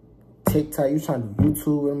TikTok, you trying to do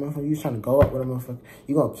YouTube with a motherfucker, you trying to go up with a motherfucker,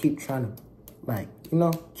 you gonna keep trying to, like, you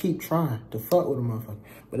know, keep trying to fuck with a motherfucker.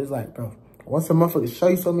 But it's like, bro, once a motherfucker show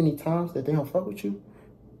you so many times that they don't fuck with you,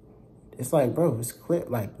 it's like, bro, it's clear,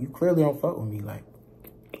 like, you clearly don't fuck with me. Like,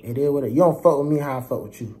 it is what it, you don't fuck with me how I fuck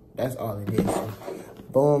with you. That's all it is. So,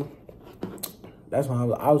 boom. That's when I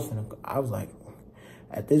was like,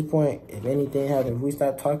 at this point, if anything happens, if we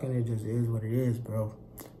stop talking, it just is what it is, bro.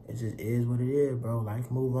 It just is what it is, bro.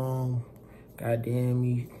 Life move on. Goddamn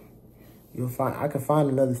me. You'll find, I could find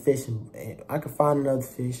another fish. I could find another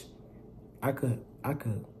fish. I could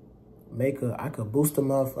boost a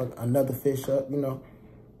motherfucker, another fish up, you know.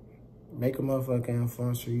 Make a motherfucking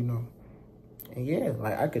influencer, you know. And yeah,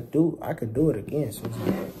 like, I could do it again. So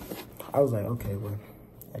I was like, okay, well,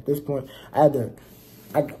 at this point,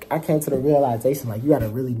 I came to the realization, like, you gotta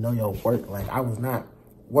really know your work. Like, I was not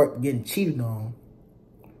getting cheated on.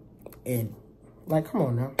 And, like, come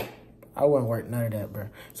on now. I wouldn't work none of that, bro.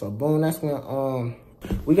 So, boom, that's when,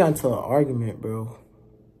 we got into an argument, bro.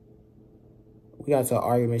 We got into an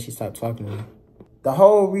argument. She stopped talking to me. The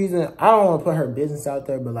whole reason, I don't want to put her business out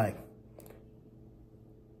there, but, like,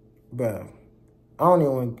 bro, I don't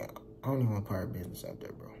even want to put her business out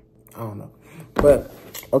there, bro. I don't know. But,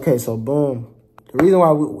 okay, so, boom. The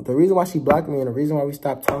reason why she blocked me and the reason why we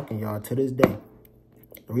stopped talking, y'all, to this day,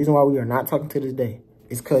 the reason why we are not talking to this day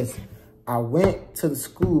is because I went to the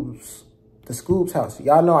Scoobs house.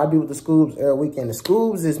 Y'all know I be with the Scoobs every weekend. The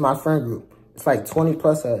Scoobs is my friend group. It's like 20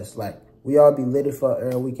 plus us. Like, we all be lit for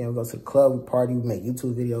every weekend. We go to the club, we party, we make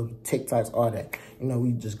YouTube videos, TikToks, all that. You know,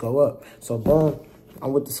 we just go up. So, boom,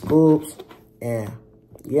 I'm with the Scoobs, and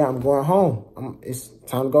yeah, I'm going home. It's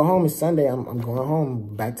time to go home. It's Sunday. I'm going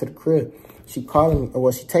home, back to the crib. She calling me, or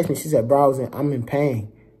well, she texted me. She said, bro, I'm in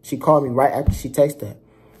pain. She called me right after she texted that.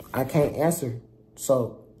 I can't answer.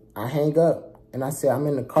 So I hang up, and I said, I'm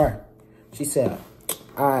in the car. She said,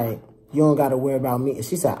 all right, you don't got to worry about me. And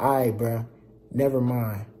she said, all right, bro, never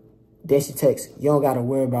mind. Then she texts, you don't got to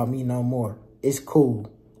worry about me no more. It's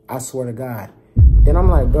cool. I swear to God. Then I'm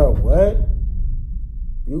like, bro, what?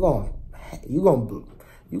 You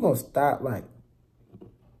gonna stop, like,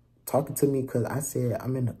 talking to me because I said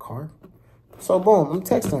I'm in the car? So, boom, I'm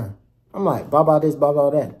texting her. I'm like, blah, blah, this, blah,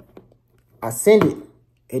 blah, that. I send it.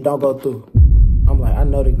 It don't go through. I'm like, I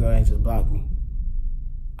know the girl ain't just blocked me.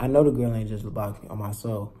 I know the girl ain't just blocked me on my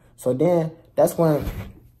soul. So then, that's when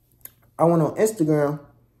I went on Instagram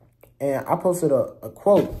and I posted a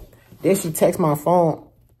quote. Then she texted my phone.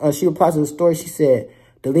 She replied to the story. She said,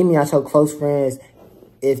 delete me out your close friends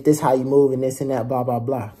if this how you move and this and that, blah, blah,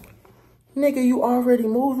 blah. Nigga, you already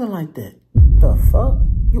moving like that. The fuck?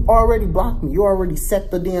 You already blocked me. You already set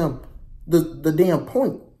the damn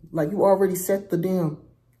point. Like, you already set the damn,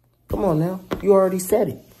 come on now. You already said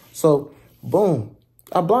it. So, boom,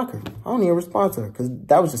 I block her. I don't even respond to her because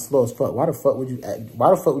that was just slow as fuck. Why the fuck would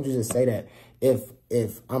you just say that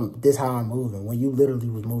if I'm this how I'm moving when you literally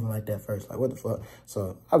was moving like that first? Like, what the fuck?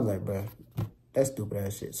 So, I was like, bro, that's stupid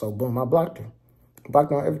ass shit. So, boom, I blocked her.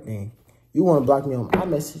 Blocked her on everything. You want to block me on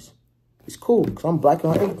iMessage? It's cool, because I'm blocked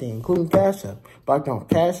on everything, including Cash App. Blocked on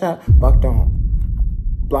Cash App, blocked on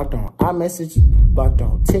iMessage, blocked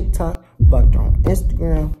on TikTok, blocked on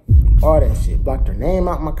Instagram, all that shit. Blocked her name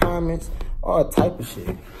out my comments, all type of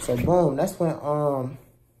shit. So, boom, that's when,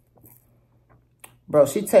 bro,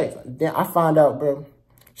 she texted. Then I found out, bro,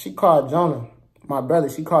 she called Jonah, my brother.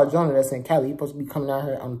 She called Jonah that's in Cali. He's supposed to be coming out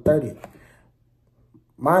here on the 30th.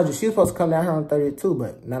 Mind you, she was supposed to come down here on the 30th too,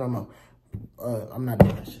 but not no more. I'm not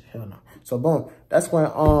doing that shit. Hell no. So, boom, that's when,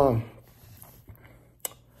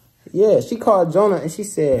 yeah, she called Jonah and she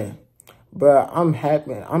said, bruh, I'm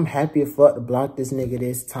happy as fuck to block this nigga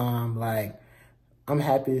this time. Like, I'm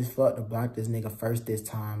happy as fuck to block this nigga first this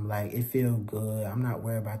time. Like, it feel good. I'm not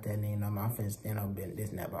worried about that nigga no more. I'm finna stand up this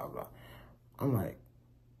and that, blah, blah. I'm like,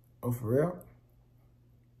 oh, for real?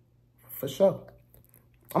 For sure.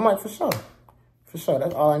 I'm like, for sure. For sure.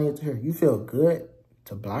 That's all I need to hear. You feel good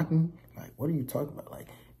to block me? Like, what are you talking about? Like,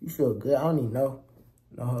 you feel good? I don't need no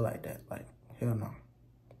hoe like that. Like, hell no.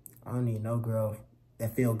 I don't need no girl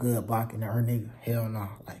that feel good blocking her nigga. Hell no.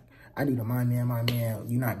 Like, I need a my man,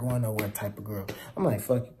 you not going nowhere type of girl. I'm like,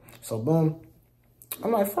 fuck it. So, boom.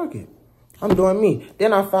 I'm like, fuck it. I'm doing me.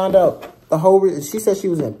 Then I found out the whole reason. She said she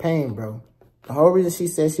was in pain, bro. The whole reason she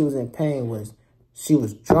said she was in pain was she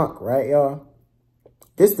was drunk, right, y'all?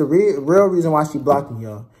 This is the real reason why she blocked me,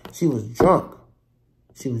 y'all. She was drunk.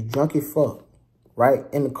 She was drunk as fuck, right?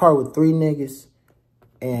 In the car with 3 niggas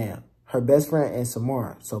and her best friend and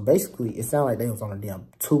Samara. So basically, it sounded like they was on a damn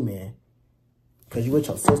 2-man. Because you with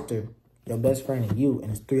your sister, your best friend, and you, and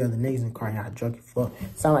there's 3 other niggas in the car, and y'all drunk as fuck.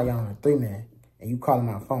 It sound like y'all on a 3-man, and you calling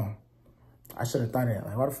my phone. I should have thought of that.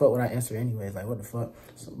 Like, why the fuck would I answer anyways? Like, what the fuck?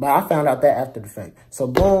 So, but I found out that after the fact. So,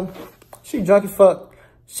 boom, she drunk as fuck.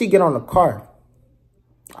 She get on the car.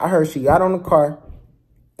 I heard she got on the car,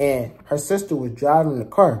 and her sister was driving the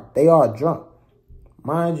car. They all drunk.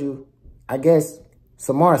 Mind you, I guess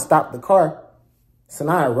Samara stopped the car.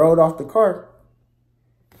 Sanaya rode off the car.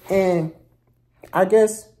 And I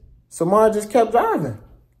guess Samara just kept driving.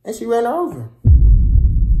 And she ran her over.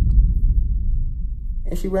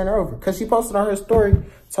 Because she posted on her story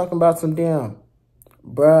talking about some damn,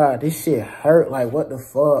 bruh, this shit hurt. Like, what the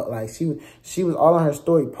fuck? Like, she was all on her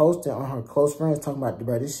story posting on her close friends talking about,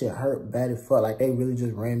 bruh, this shit hurt bad as fuck. Like, they really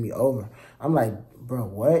just ran me over. I'm like, bro,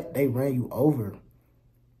 what? They ran you over?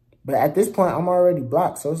 But at this point, I'm already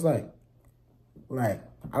blocked. So it's like,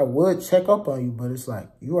 I would check up on you, but it's like,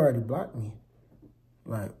 you already blocked me.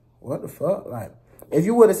 Like, what the fuck? Like, if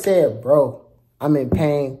you would have said, bro, I'm in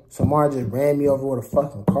pain, Samara just ran me over with a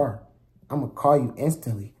fucking car, I'm going to call you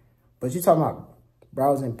instantly. But you talking about, bro,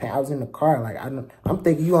 I was in pain, I was in the car. Like, I'm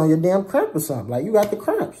thinking you on your damn cramp or something. Like, you got the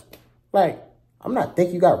cramps. Like, I'm not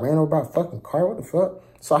thinking you got ran over by a fucking car. What the fuck?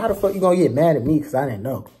 So how the fuck you going to get mad at me because I didn't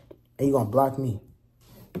know? And you going to block me?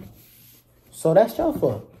 So that's your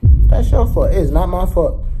fault. That's your fault. It is not my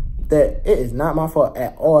fault. It is not my fault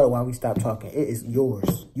at all why we stopped talking. It is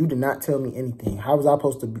yours. You did not tell me anything. How was I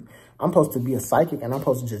supposed to be? I'm supposed to be a psychic and I'm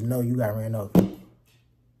supposed to just know you got ran over.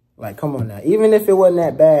 Like, come on now. Even if it wasn't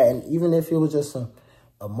that bad, and even if it was just a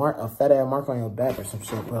fat ass mark on your back or some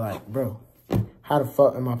shit, but like, bro, how the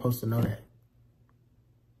fuck am I supposed to know that?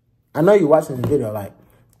 I know you're watching this video, like,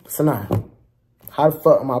 Sanaa, how the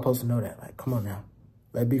fuck am I supposed to know that? Like, come on now.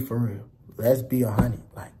 Let's be for real. Let's be 100.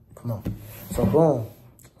 Like, come on. So, boom.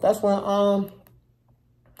 That's when,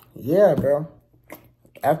 yeah, bro.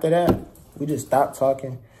 After that, we just stopped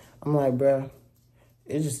talking. I'm like, bro,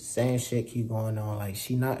 it's just the same shit keep going on. Like,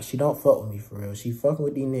 she don't fuck with me for real. She fucking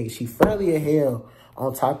with these niggas. She friendly as hell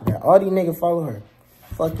on top of that. All these niggas follow her.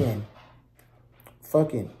 Fucking.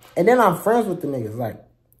 And then I'm friends with the niggas. Like,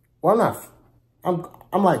 well,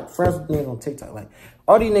 I'm like friends with the niggas on TikTok. Like,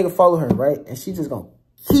 all these niggas follow her, right? And she just gonna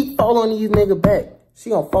keep following these niggas back. She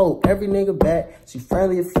gonna follow every nigga back. She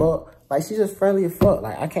friendly as fuck. Like, she just friendly as fuck.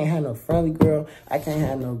 Like, I can't have no friendly girl. I can't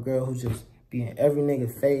have no girl who just be in every nigga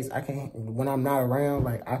face. I can't, when I'm not around,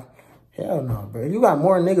 like, hell no, bro. You got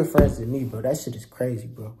more nigga friends than me, bro. That shit is crazy,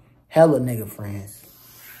 bro. Hella nigga friends.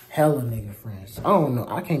 Hella nigga friends. I don't know.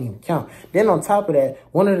 I can't even count. Then on top of that,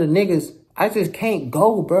 one of the niggas, I just can't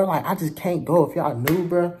go, bro. Like, I just can't go. If y'all knew,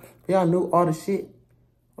 bro. If y'all knew all the shit.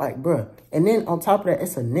 Like, bro. And then on top of that,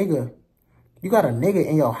 it's a nigga. You got a nigga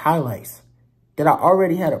in your highlights that I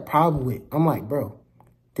already had a problem with. I'm like, bro,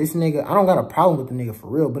 this nigga, I don't got a problem with the nigga for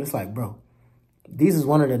real, but it's like, bro, these is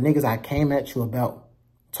one of the niggas I came at you about,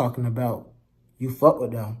 talking about you fuck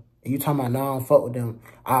with them. And you talking about, nah, I don't fuck with them.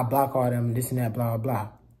 I block all them, this and that, blah, blah.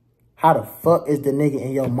 How the fuck is the nigga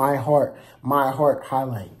in your my heart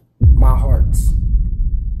highlight? My hearts.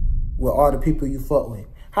 With all the people you fuck with.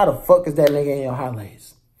 How the fuck is that nigga in your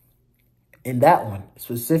highlights? In that one,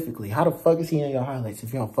 specifically. How the fuck is he in your highlights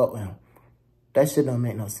if you don't fuck with him? That shit don't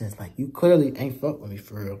make no sense. Like, you clearly ain't fuck with me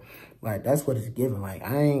for real. Like, that's what it's giving. Like,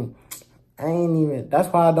 I ain't even, that's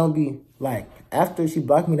why I don't be, like, after she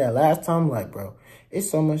blocked me that last time, like, bro, it's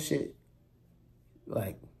so much shit,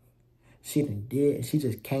 like, she done did, and she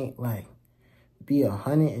just can't, like, be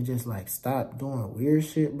 100 and just, like, stop doing weird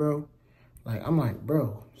shit, bro. Like, I'm like,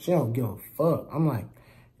 bro, she don't give a fuck. I'm like,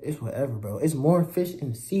 it's whatever, bro. It's more fish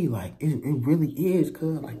in the sea. Like, it really is,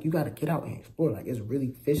 cuz. Like, you got to get out and explore. Like, it's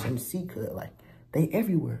really fish in the sea, cuz. Like, they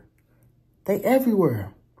everywhere. They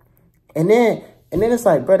everywhere. And then, And then it's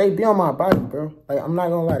like, bro, they be on my body, bro. Like, I'm not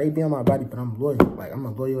gonna lie, they be on my body, but I'm loyal. Like, I'm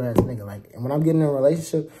a loyal ass nigga. Like, and when I'm getting in a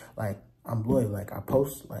relationship, like, I'm loyal. Like, I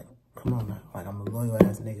post, like, come on, man. Like, I'm a loyal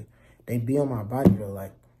ass nigga. They be on my body, though.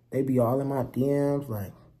 Like, they be all in my DMs.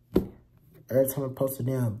 Like, every time I post a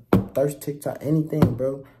damn thirst TikTok, anything,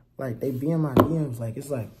 bro. Like, they be in my DMs. Like, it's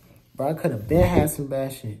like, bro, I could have been had some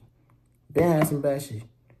bad shit.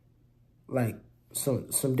 Like,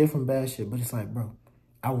 some different bad shit. But it's like, bro,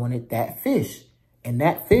 I wanted that fish. And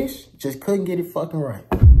that fish just couldn't get it fucking right.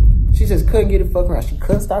 She just couldn't get it fucking right. She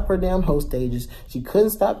couldn't stop her damn host stages. She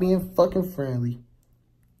couldn't stop being fucking friendly.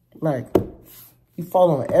 Like, you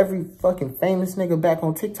following every fucking famous nigga back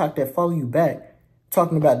on TikTok that follow you back.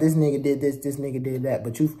 Talking about this nigga did this nigga did that.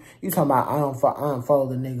 But you talking about I don't follow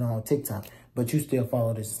the nigga on TikTok. But you still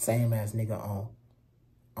follow this same ass nigga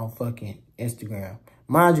on fucking Instagram.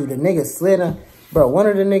 Mind you, the nigga slid her. Bro, one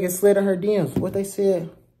of the niggas slid in her DMs. What they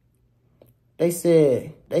said? They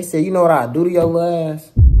said, you know what I do to your little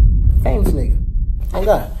ass? Famous nigga. Oh,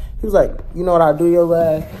 God. He was like, you know what I do to your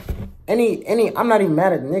little ass? I'm not even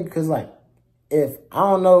mad at the nigga, because, like, if I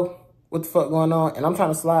don't know what the fuck going on, and I'm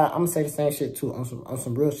trying to slide, I'm going to say the same shit, too, on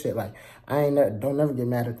some real shit. Like, don't never get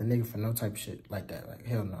mad at the nigga for no type of shit like that. Like,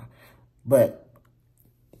 hell no. But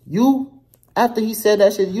you, after he said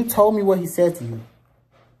that shit, you told me what he said to you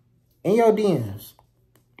in your DMs,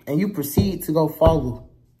 and you proceed to go follow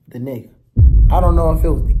the nigga. I don't know if it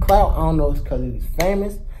was the clout. I don't know if it's because he was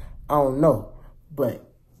famous. I don't know. But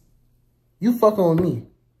you fucking with me.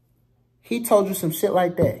 He told you some shit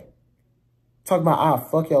like that. Talk about, I'll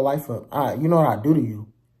fuck your life up. You know what I do to you.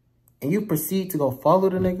 And you proceed to go follow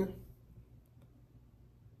the nigga.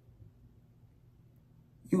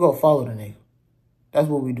 You go follow the nigga. That's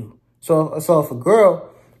what we do. So if a girl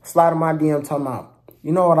slide in my DM talking about,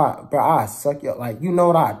 you know what I suck your, like, you know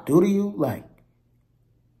what I do to you? Like,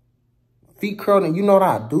 feet curled, and you know what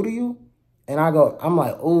I do to you? And I'm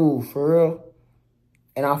like, ooh, for real?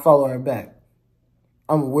 And I follow her back.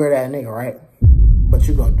 I'm gonna wear that nigga, right? But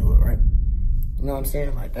you gonna do it, right? You know what I'm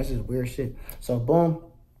saying? Like, that's just weird shit. So, boom.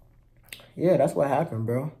 Yeah, that's what happened,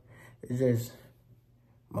 bro. It's just,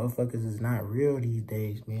 motherfuckers is not real these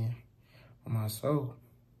days, man. On my soul.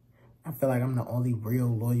 I feel like I'm the only real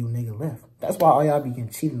loyal nigga left. That's why all y'all be getting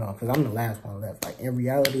cheated on, because I'm the last one left. Like, in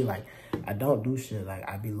reality, like, I don't do shit. Like,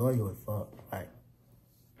 I be loyal as fuck.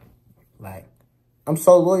 Like, I'm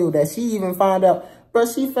so loyal that she even found out. Bro,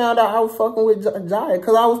 she found out I was fucking with Jaya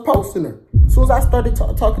because I was posting her. As soon as I started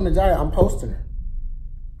talking to Jaya, I'm posting her.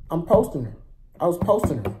 I was posting her.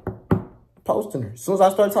 As soon as I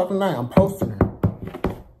started talking to Jaya, I'm posting her.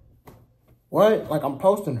 What? Like, I'm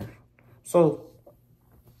posting her. So,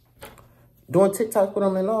 doing TikTok with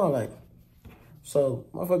them and all, like, so,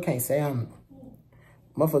 motherfucker can't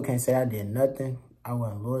say I did nothing. I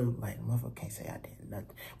wasn't loyal. Like, motherfucker can't say I did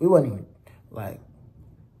nothing. We wasn't even, like,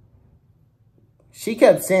 she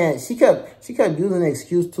kept using the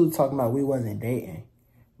excuse, too, talking about we wasn't dating.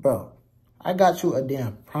 Bro, I got you a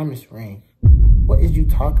damn promise ring. What is you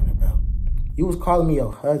talking about? You was calling me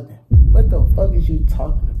your husband. What the fuck is you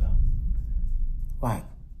talking about? Like,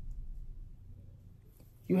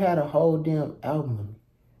 you had a whole damn album.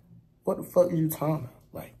 What the fuck is you talking about?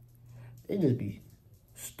 Like, it just be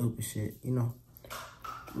stupid shit, you know?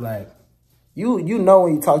 Like, you know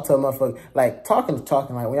when you talk to a motherfucker, like, talking,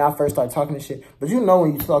 like, when y'all first start talking and shit, but you know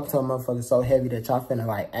when you talk to a motherfucker so heavy that y'all finna,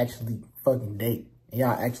 like, actually fucking date, and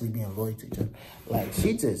y'all actually being loyal to each other. Like,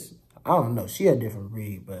 she just, I don't know, she a different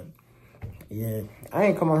breed, but, yeah, I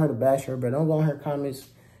ain't come on her to bash her, but don't go on her comments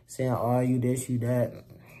saying, oh, you this, you that.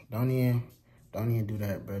 Don't even do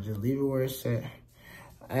that, bro. Just leave it where it's at.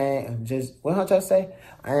 I ain't just, what I'm trying to say?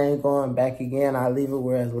 I ain't going back again. I leave it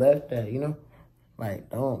where it's left at, you know? Like,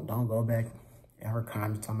 don't go back in her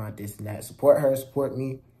comments talking about this and that. Support her, support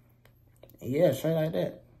me. And yeah, straight like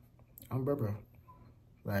that. I'm bro.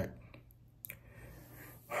 Like,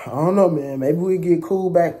 I don't know, man. Maybe we get cool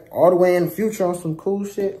back all the way in the future on some cool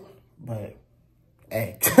shit. But,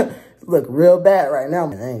 hey, look real bad right now,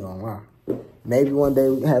 man. I ain't gonna lie. Maybe one day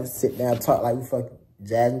we can have to sit down and talk like we fucking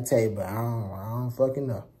Jazz and Tay, but I don't fucking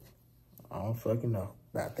know. I don't fucking know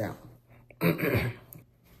about that one.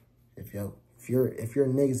 If your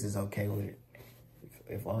niggas is okay with it.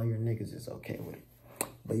 If all your niggas is okay with it.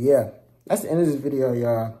 But yeah, that's the end of this video,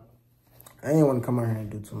 y'all. I didn't want to come out here and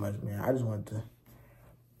do too much, man. I just wanted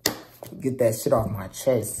to get that shit off my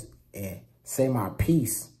chest and say my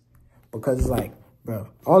piece. Because it's like, bro,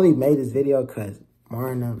 I only made this video because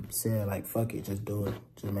Martin said, like, fuck it, just do it.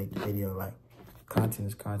 Just make the video, like, content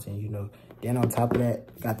is content, you know. Then on top of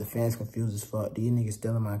that, got the fans confused as fuck. These niggas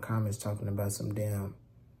still in my comments talking about some damn,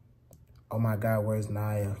 Oh my God, where's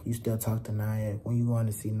Naya? You still talk to Naya? When you going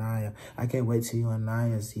to see Naya? I can't wait till you and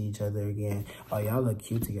Naya see each other again. Oh, y'all look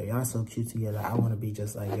cute together. Y'all so cute together. I want to be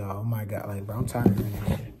just like y'all. Oh my God, like, bro, I'm tired of hearing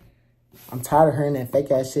that shit. I'm tired of hearing that fake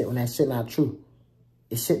ass shit when that shit not true.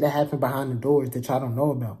 It's shit that happened behind the doors that y'all don't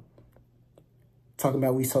know about. Talking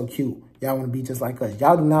about we so cute. Y'all want to be just like us.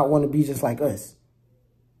 Y'all do not want to be just like us.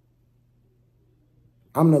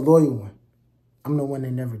 I'm the loyal one. I'm the one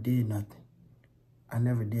that never did nothing. I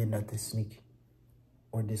never did nothing sneaky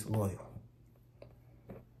or disloyal.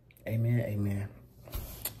 Amen, amen.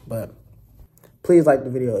 But please like the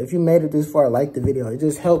video. If you made it this far, like the video. It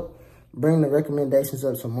just helped bring the recommendations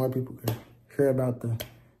up so more people can hear about the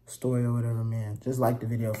story or whatever, man. Just like the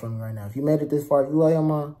video for me right now. If you made it this far, if you love your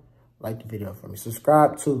mom, like the video for me.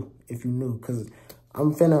 Subscribe too if you new, because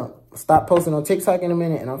I'm finna stop posting on TikTok in a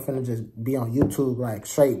minute, and I'm finna just be on YouTube, like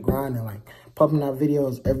straight grinding, like pumping out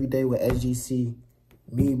videos every day with SGC,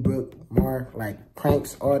 me, Brooke, Mark, like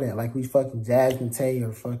pranks, all that. Like we fucking Jasmine Tay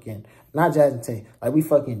or fucking, not Jasmine Tay, like we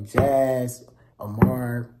fucking Jazz,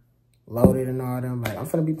 Amar, Loaded and all them. Like I'm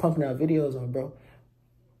finna be pumping out videos on, bro.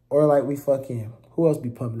 Or like we fucking, who else be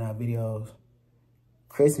pumping out videos?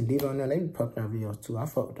 Chris and Devo, they be pumping out videos too. I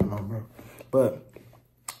fuck with them on, bro. But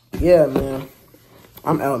yeah, man.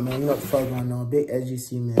 I'm out, man. You know what the fuck going on. Big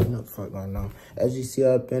SGC, man. You know what the fuck going on. SGC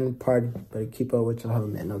up in the party. Better keep up with your hoe,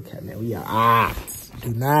 man. No cap, man. We are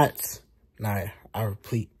do not. Naya, I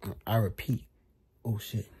repeat. Oh,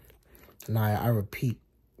 shit. Naya, I repeat.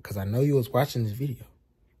 Because I know you was watching this video.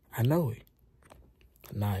 I know it.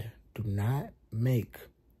 Naya, do not make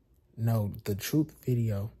the truth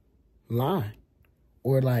video line.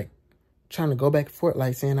 Or, like, trying to go back and forth,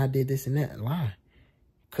 like, saying I did this and that line.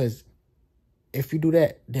 Because if you do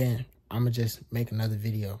that, then I'm going to just make another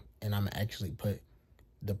video and I'm going to actually put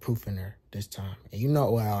the proof in there this time. And you know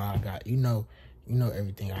what I got. You know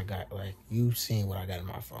everything I got. Like, you seen what I got in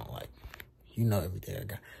my phone. Like, you know everything I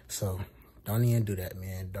got. So, don't even do that,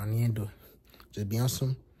 man. Don't even do it. Just be on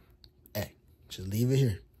some, hey, just leave it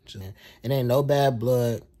here. It ain't no bad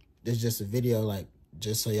blood. It's just a video, like,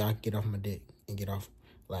 just so y'all can get off my dick and get off,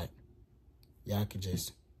 like, y'all can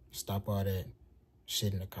just stop all that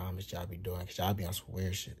shit in the comments y'all be doing, because y'all be on some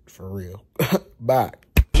weird shit. For real. Bye.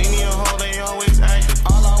 All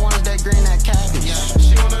I want is that green, that cat.